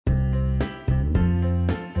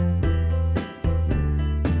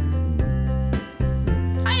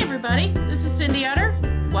everybody. This is Cindy Utter.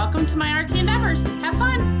 Welcome to my artsy endeavors. Have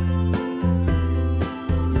fun!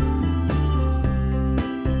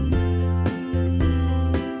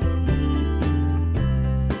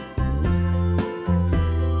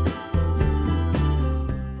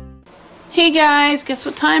 Hey guys, guess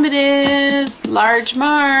what time it is? Large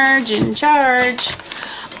Marge in charge.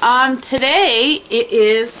 Today it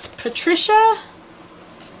is Patricia.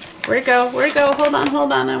 Where'd it go? Where'd it go?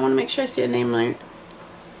 Hold on. I want to make sure I see a name right.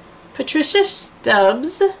 Patricia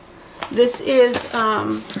Stubbs. This is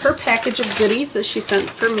her package of goodies that she sent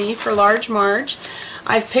for me for Large Marge.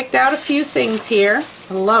 I've picked out a few things here.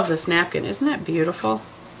 I love this napkin. Isn't that beautiful?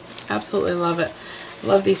 Absolutely love it.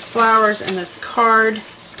 Love these flowers and this card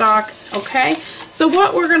stock. Okay, so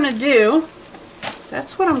what we're going to do,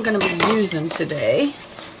 that's what I'm going to be using today.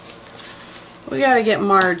 We got to get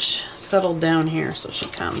Marge settled down here so she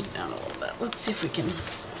calms down a little bit. Let's see if we can.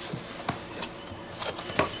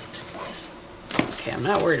 Okay, I'm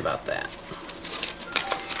not worried about that.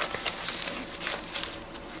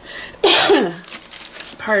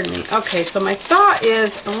 Pardon me. Okay, so my thought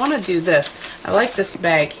is I want to do this. I like this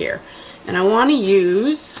bag here. And I want to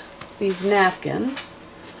use these napkins.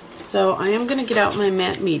 So I am going to get out my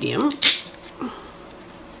matte medium.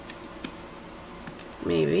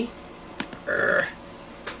 Maybe. Alright.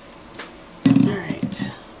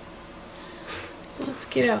 Let's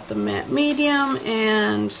get out the matte medium,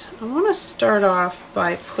 and I want to start off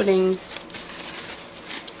by putting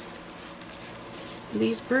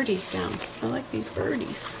these birdies down. I like these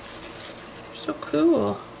birdies. They're so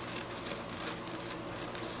cool.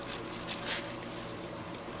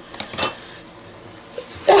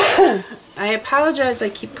 I apologize I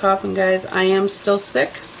keep coughing, guys. I am still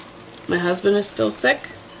sick. My husband is still sick.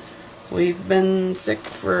 We've been sick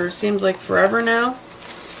for, seems like forever now.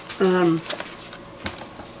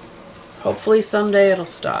 Hopefully someday it'll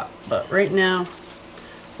stop, but right now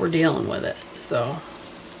we're dealing with it. So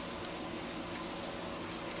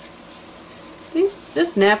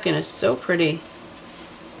this napkin is so pretty.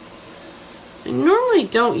 I normally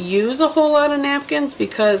don't use a whole lot of napkins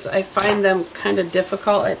because I find them kind of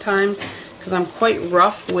difficult at times because I'm quite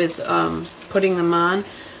rough with putting them on.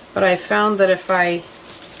 But I found that if I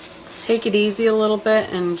take it easy a little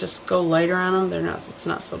bit and just go lighter on them, it's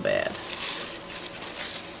not so bad.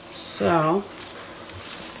 So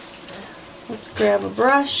let's grab a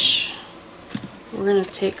brush. We're going to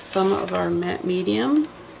take some of our matte medium.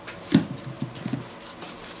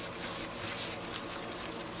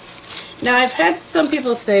 Now I've had some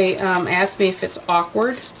people say, ask me if it's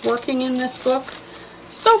awkward working in this book.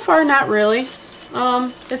 So far not really.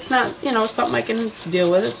 It's not, you know, something I can deal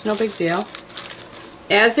with. It's no big deal.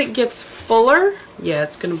 As it gets fuller, yeah,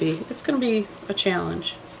 it's gonna be a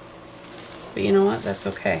challenge. But you know what? That's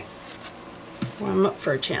okay. Well, I'm up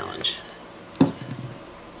for a challenge.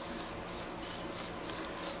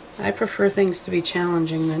 I prefer things to be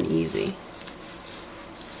challenging than easy.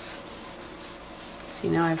 See,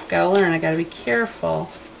 now I've got to learn. I've got to be careful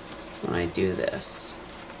when I do this.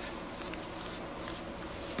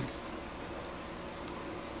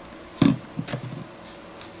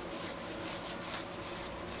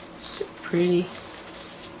 So pretty.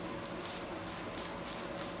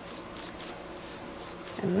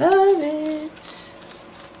 I love it.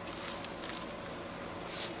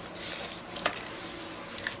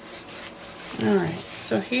 Alright,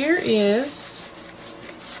 so here is,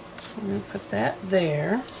 I'm going to put that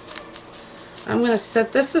there. I'm going to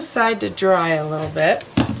set this aside to dry a little bit.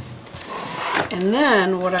 And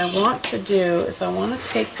then what I want to do is I want to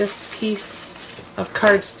take this piece of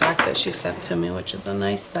cardstock that she sent to me, which is a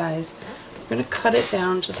nice size. I'm going to cut it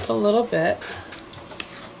down just a little bit.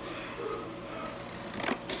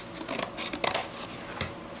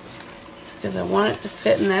 Because I want it to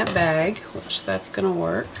fit in that bag, which that's going to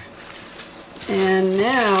work. And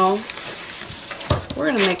now we're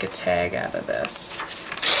going to make a tag out of this.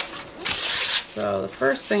 So the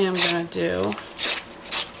first thing I'm going to do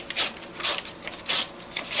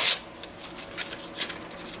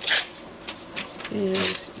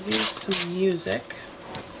is use some music.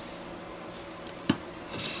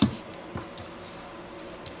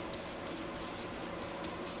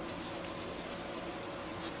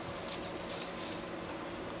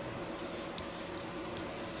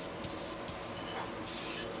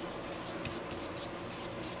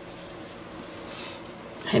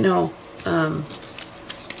 I know,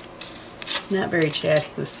 not very chatty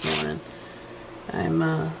this morning.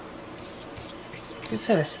 Like I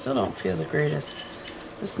said, I still don't feel the greatest.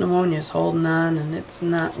 This pneumonia is holding on and it's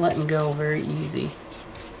not letting go very easy.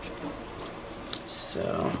 So,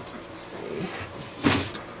 let's see.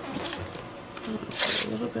 a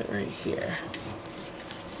little bit right here.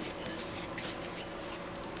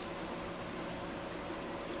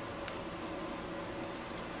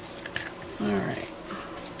 Alright.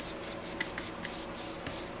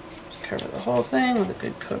 Just cover the whole thing with a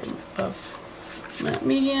good coat of matte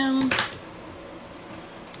medium.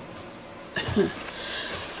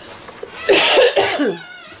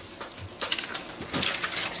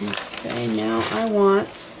 Okay, now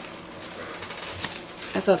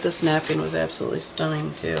I thought this napkin was absolutely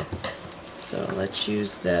stunning too. So let's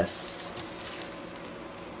use this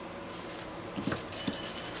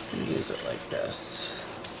and use it like this.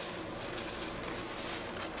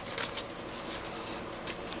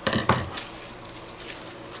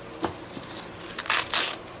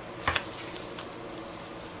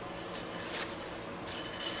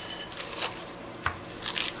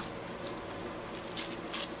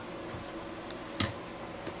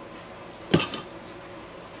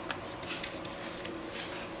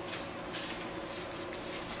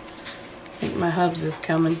 I think my hubs is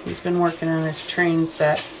coming. He's been working on his train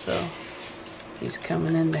set, so he's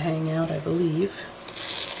coming in to hang out, I believe.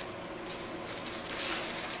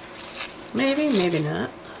 Maybe, maybe not.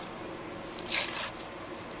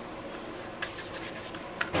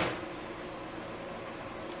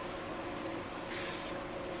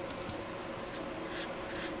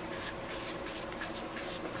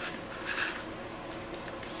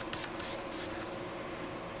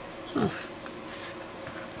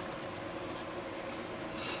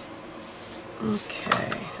 Okay,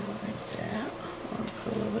 like that. I'll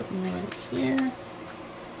put a little bit more right here.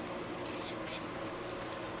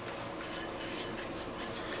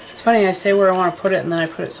 It's funny, I say where I want to put it and then I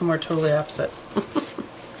put it somewhere totally opposite.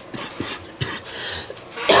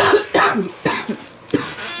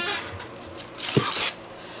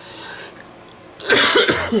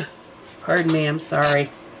 Pardon me, I'm sorry.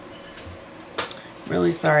 I'm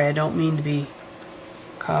really sorry, I don't mean to be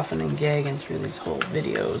coughing and gagging through these whole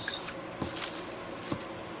videos.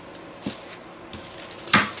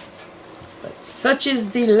 But such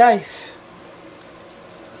is the life.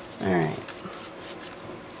 Alright.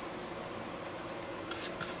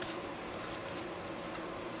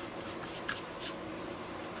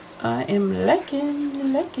 I am liking.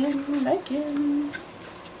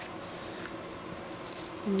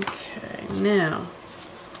 Okay, now,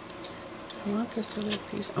 do I want this other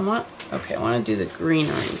piece? I want to do the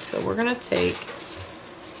greenery. So we're going to take,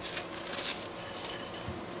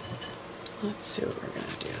 let's see what we're going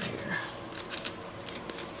to do here.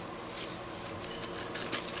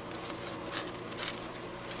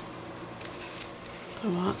 I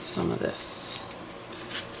want some of this.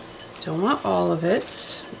 Don't want all of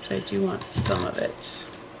it, but I do want some of it.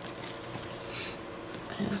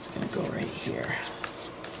 And it's going to go right here.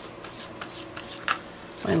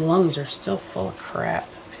 My lungs are still full of crap.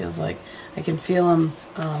 It feels like I can feel them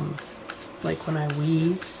like when I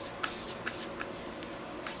wheeze.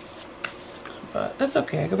 But that's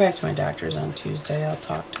okay. I go back to my doctor's on Tuesday. I'll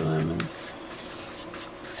talk to him and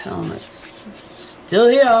tell him it's still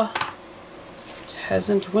here. It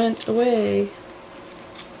hasn't went away.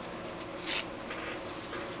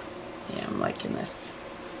 Yeah, I'm liking this.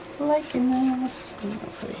 I'm going to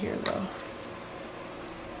put it here though.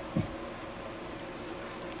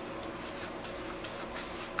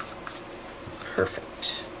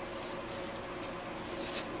 Perfect.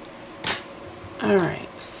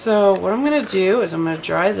 Alright, so what I'm going to do is I'm going to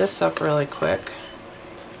dry this up really quick.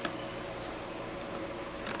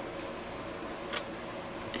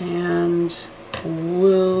 And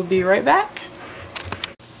we'll be right back.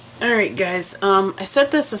 Alright guys, I set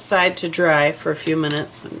this aside to dry for a few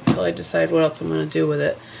minutes until I decide what else I'm going to do with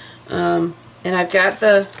it. And I've got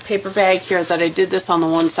the paper bag here that I did this on the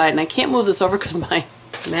one side, and I can't move this over because my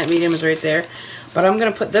matte medium is right there. But I'm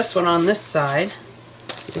going to put this one on this side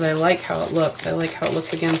because I like how it looks. I like how it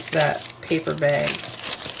looks against that paper bag.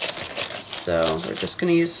 So we're just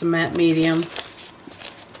going to use some matte medium.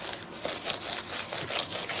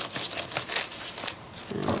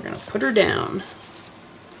 And we're going to put her down.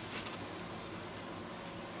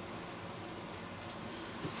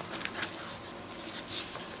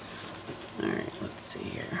 Alright, let's see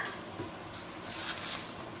here.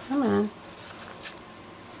 Come on.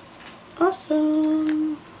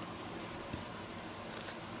 Awesome.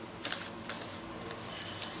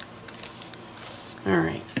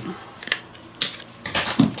 Alright.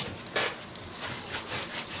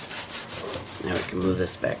 Now we can move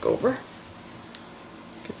this back over.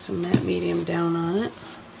 Get some matte medium down on it.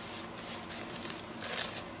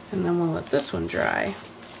 And then we'll let this one dry.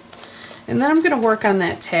 And then I'm going to work on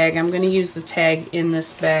that tag. I'm going to use the tag in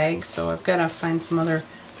this bag, so I've got to find some other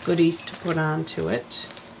goodies to put onto it.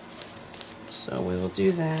 So we will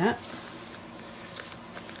do that.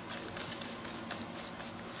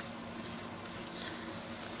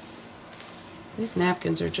 These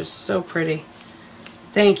napkins are just so pretty.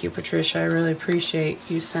 Thank you, Patricia. I really appreciate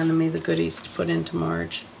you sending me the goodies to put into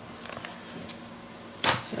Marge.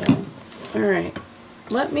 So, alright.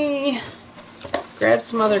 Let me grab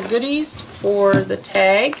some other goodies for the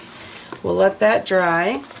tag. We'll let that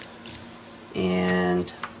dry.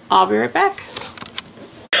 And I'll be right back.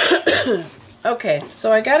 Okay,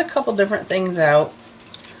 so I got a couple different things out.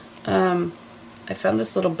 I found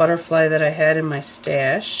this little butterfly that I had in my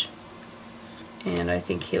stash. And I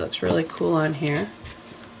think he looks really cool on here.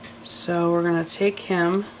 So we're going to take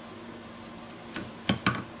him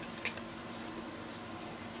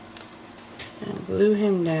and glue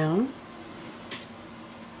him down.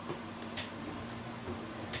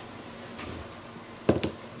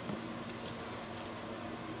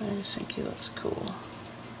 I just think he looks cool.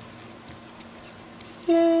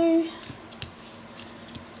 Yay!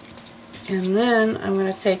 And then I'm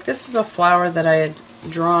going to take, this is a flower that I had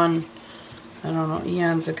drawn, I don't know,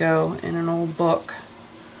 eons ago in an old book.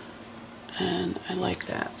 And I like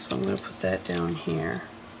that, so I'm going to put that down here.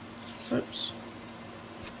 Oops.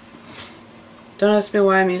 Don't ask me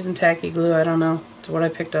why I'm using tacky glue, I don't know. It's what I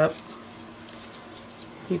picked up.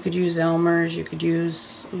 You could use Elmer's, you could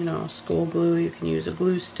use, you know, school glue, you can use a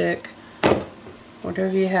glue stick,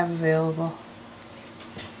 whatever you have available.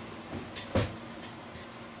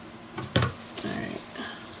 Alright.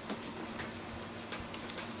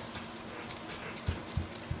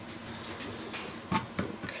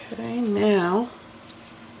 Okay, now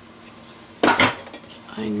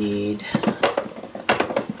I need...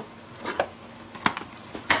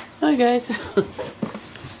 Hi guys.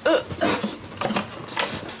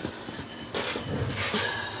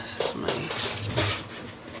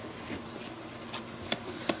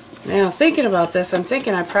 Now, thinking about this, I'm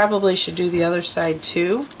thinking I probably should do the other side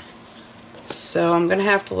too. So I'm going to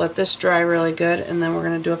have to let this dry really good, and then we're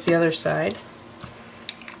going to do up the other side.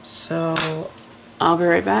 So I'll be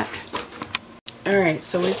right back. Alright,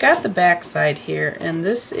 so we've got the back side here, and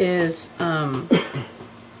this is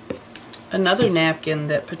another napkin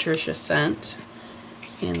that Patricia sent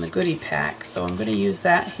in the goodie pack. So I'm going to use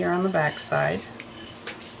that here on the back side.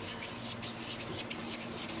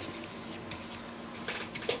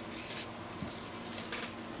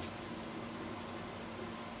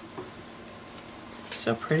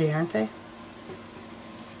 So pretty, aren't they?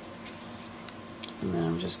 And then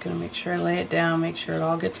I'm just going to make sure I lay it down, make sure it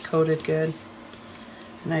all gets coated good,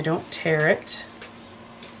 and I don't tear it.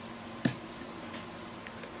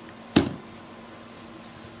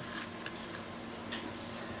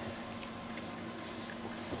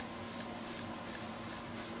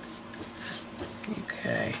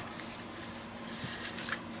 Okay.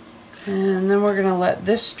 And then we're going to let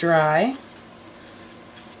this dry.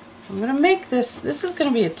 I'm going to make this is going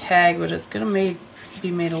to be a tag, but it's going to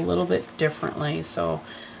be made a little bit differently. So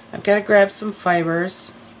I've got to grab some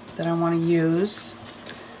fibers that I want to use,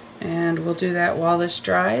 and we'll do that while this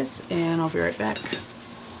dries, and I'll be right back.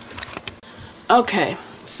 Okay,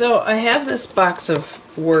 so I have this box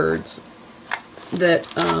of words that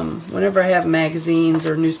whenever I have magazines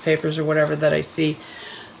or newspapers or whatever that I see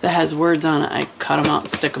that has words on it, I cut them out and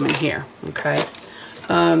stick them in here. Okay,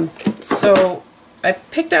 so I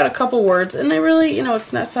picked out a couple words, and they really, you know,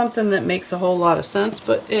 it's not something that makes a whole lot of sense,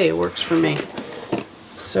 but hey, it works for me.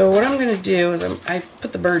 So what I'm going to do is I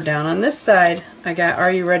put the bird down. On this side, I got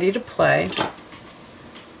 "Are you ready to play?"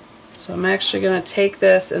 So I'm actually going to take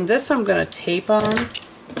this, and this I'm going to tape on.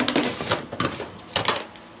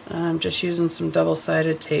 I'm just using some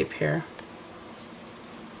double-sided tape here.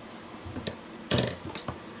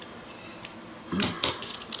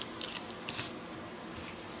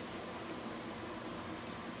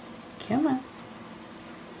 Come on.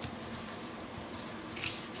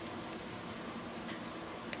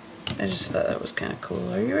 I just thought that was kind of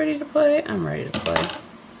cool. Are you ready to play? I'm ready to play.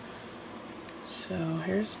 So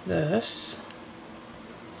here's this.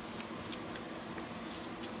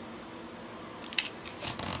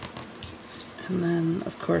 And then,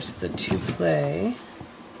 of course, the "to play."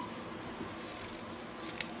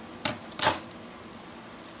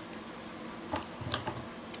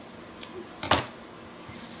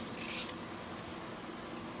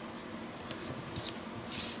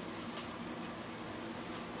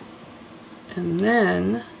 And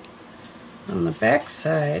then on the back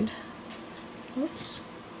side, oops,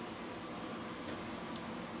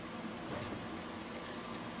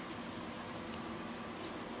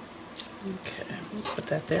 okay, we'll put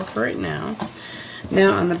that there for right now.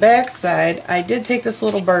 Now on the back side, I did take this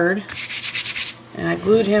little bird and I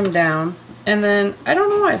glued him down. And then, I don't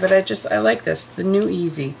know why, but I like this, the New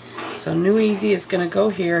Easy. So New Easy is going to go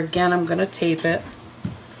here. Again, I'm going to tape it.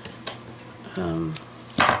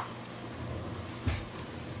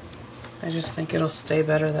 I just think it'll stay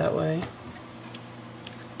better that way.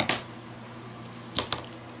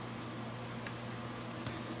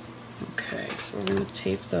 Okay, so we're going to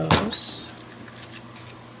tape those.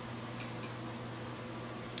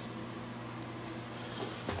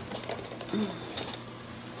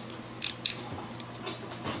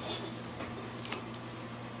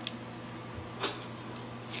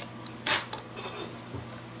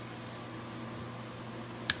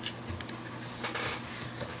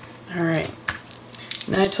 Alright,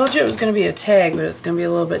 now I told you it was going to be a tag, but it's going to be a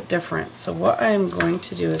little bit different. So what I'm going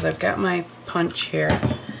to do is I've got my punch here,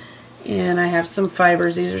 and I have some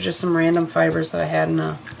fibers. These are just some random fibers that I had in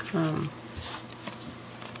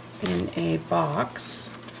a box.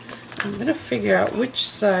 I'm going to figure out which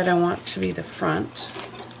side I want to be the front.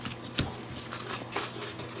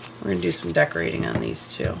 We're going to do some decorating on these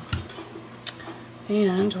too.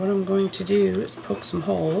 And what I'm going to do is poke some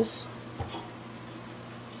holes.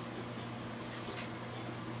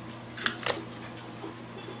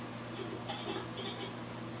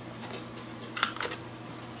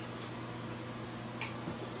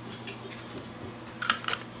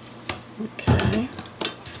 Okay.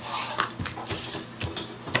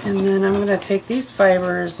 And then I'm going to take these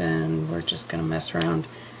fibers and we're just going to mess around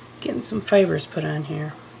getting some fibers put on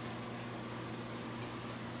here.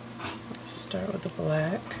 Let's start with the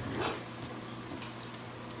black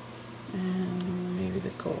and maybe the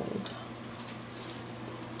gold.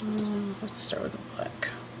 Let's start with the black.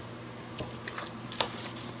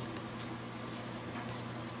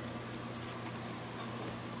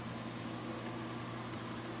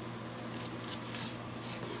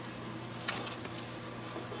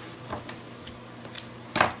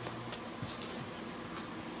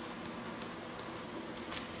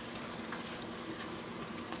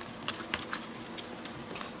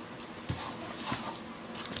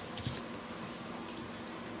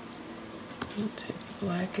 I'll take the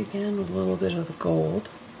black again with a little bit of the gold.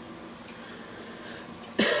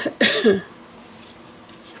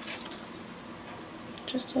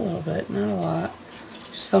 Just a little bit, not a lot.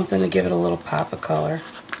 Just something to give it a little pop of color.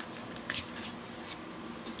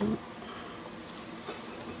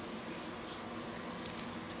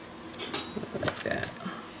 Like that.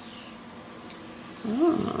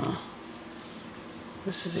 Oh,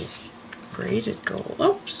 this is a braided gold.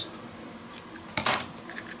 Oops.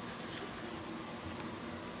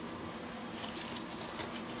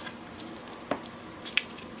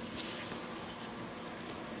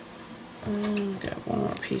 Got one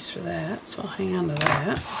more piece for that, so I'll hang on to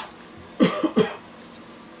that.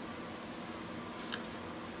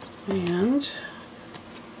 And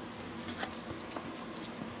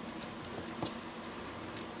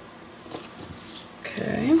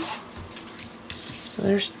okay, so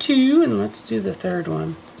there's two, and let's do the third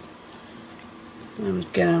one. And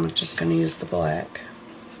again, I'm just going to use the black.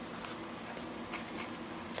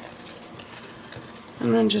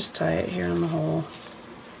 And then just tie it here in the hole.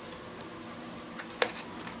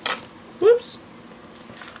 Whoops.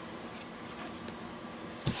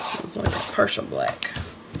 It's like a partial black.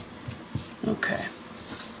 Okay.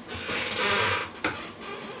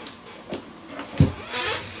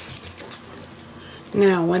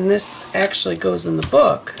 Now, when this actually goes in the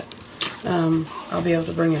book, I'll be able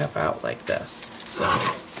to bring it up out like this. So,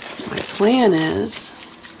 my plan is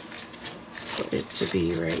for it to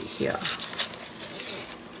be right here.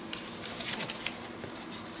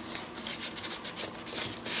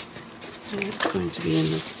 And it's going to be in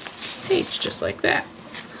the page just like that.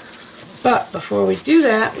 But before we do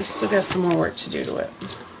that, we still got some more work to do to it.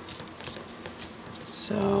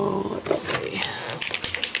 So let's see.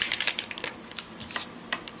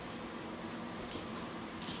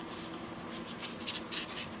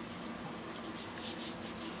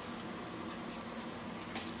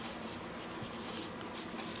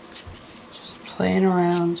 Just playing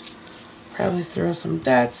around. Probably throw some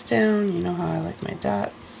dots down. You know how I like my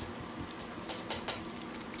dots.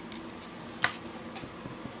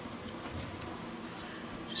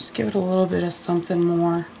 Just give it a little bit of something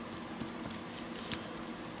more.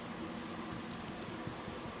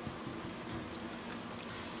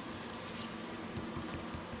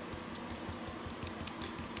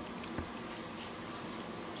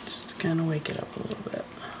 Just to kind of wake it up a little bit.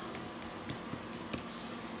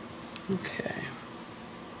 Okay.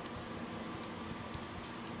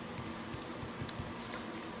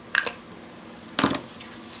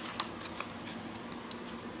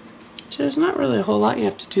 So there's not really a whole lot you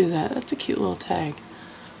have to do that. That's a cute little tag.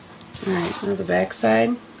 Alright, now the back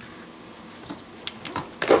side.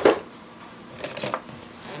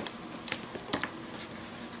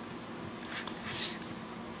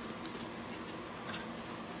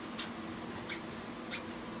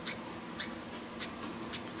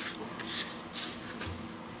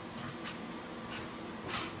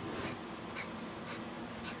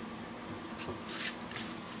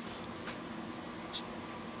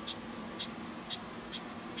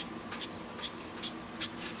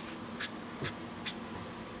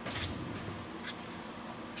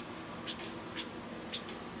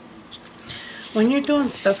 When you're doing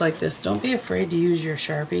stuff like this, don't be afraid to use your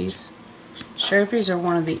Sharpies. Sharpies are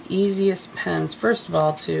one of the easiest pens. First of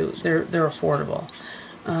all, they're affordable.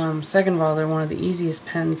 Second of all, they're one of the easiest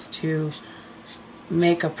pens to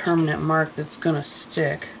make a permanent mark that's going to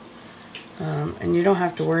stick. And you don't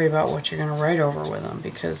have to worry about what you're going to write over with them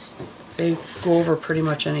because they go over pretty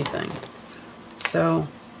much anything. So,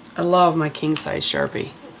 I love my king size Sharpie.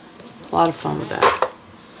 A lot of fun with that.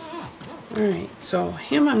 Alright, so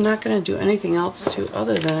him I'm not going to do anything else to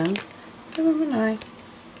other than give him an eye.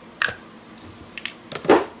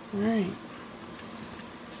 Alright.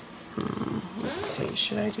 Let's see,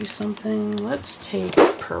 should I do something? Let's take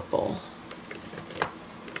purple.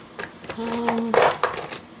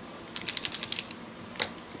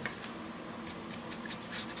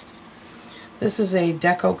 This is a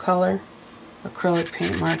Deco Color acrylic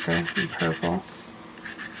paint marker in purple.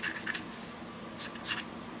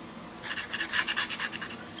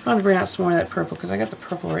 I want to bring out some more of that purple because I got the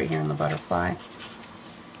purple right here in the butterfly. I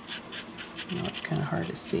know it's kind of hard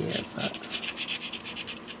to see it, but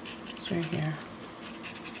it's right here.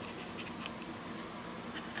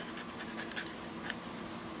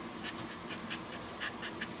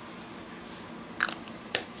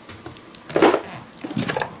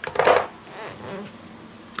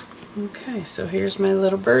 Okay, so here's my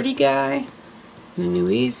little birdie guy. The new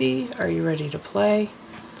Easy. Are you ready to play?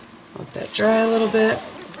 Let that dry a little bit.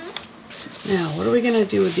 Now, what are we going to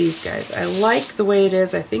do with these guys? I like the way it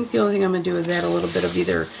is. I think the only thing I'm going to do is add a little bit of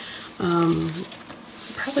either,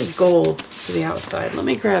 probably gold to the outside. Let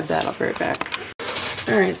me grab that. I'll be right back.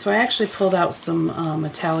 Alright, so I actually pulled out some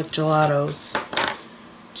metallic gelatos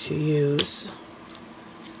to use.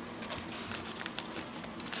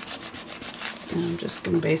 And I'm just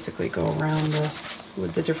going to basically go around this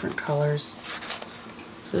with the different colors.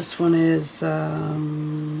 This one is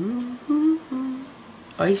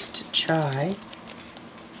iced chai.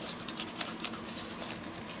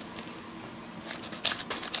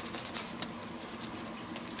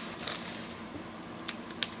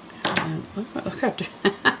 And, look after.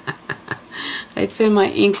 I'd say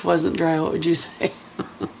my ink wasn't dry. What would you say?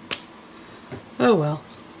 Oh well,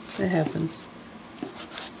 it happens.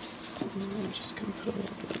 I'm just going to put a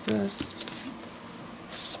little bit of this.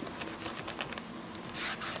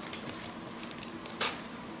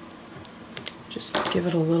 Just give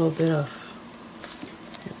it a little bit of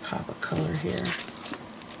a pop of color here.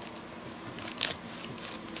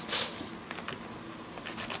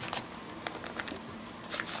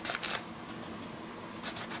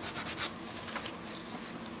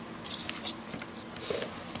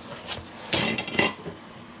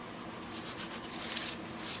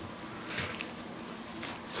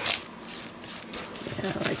 Yeah, I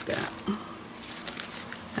like that.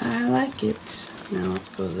 I like it. Now let's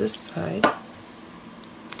go to this side.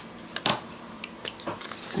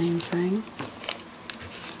 Same thing.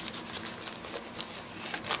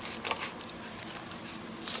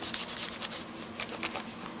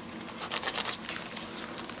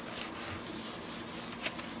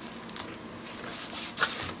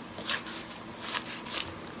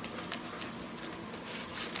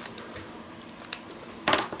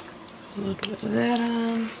 A little bit of that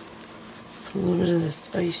on. Put a little bit of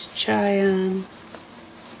this iced chai on.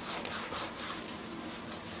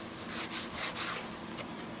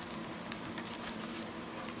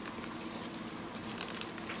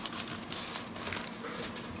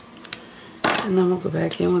 And then we'll go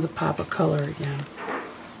back in with a pop of color again.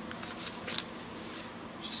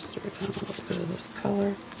 Just throw down a little bit of this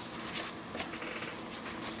color.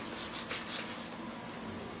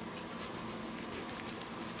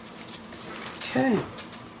 Okay.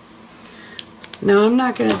 Now I'm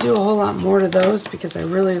not going to do a whole lot more to those because I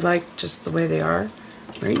really like just the way they are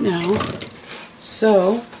right now.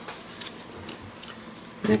 So,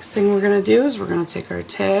 next thing we're going to do is we're going to take our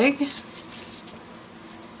tag.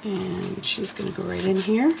 And she's going to go right in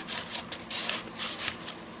here.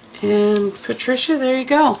 And Patricia, there you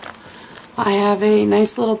go. I have a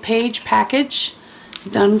nice little page package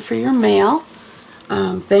done for your mail.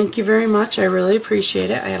 Thank you very much. I really appreciate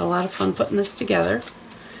it. I had a lot of fun putting this together.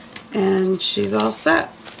 And she's all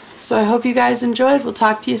set. So I hope you guys enjoyed. We'll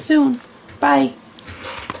talk to you soon. Bye.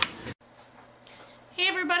 Hey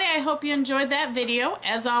everybody, I hope you enjoyed that video.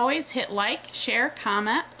 As always, hit like, share,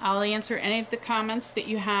 comment. I'll answer any of the comments that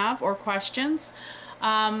you have or questions.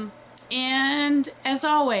 And as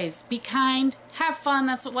always, be kind, have fun,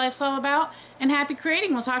 that's what life's all about, and happy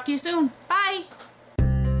creating. We'll talk to you soon. Bye!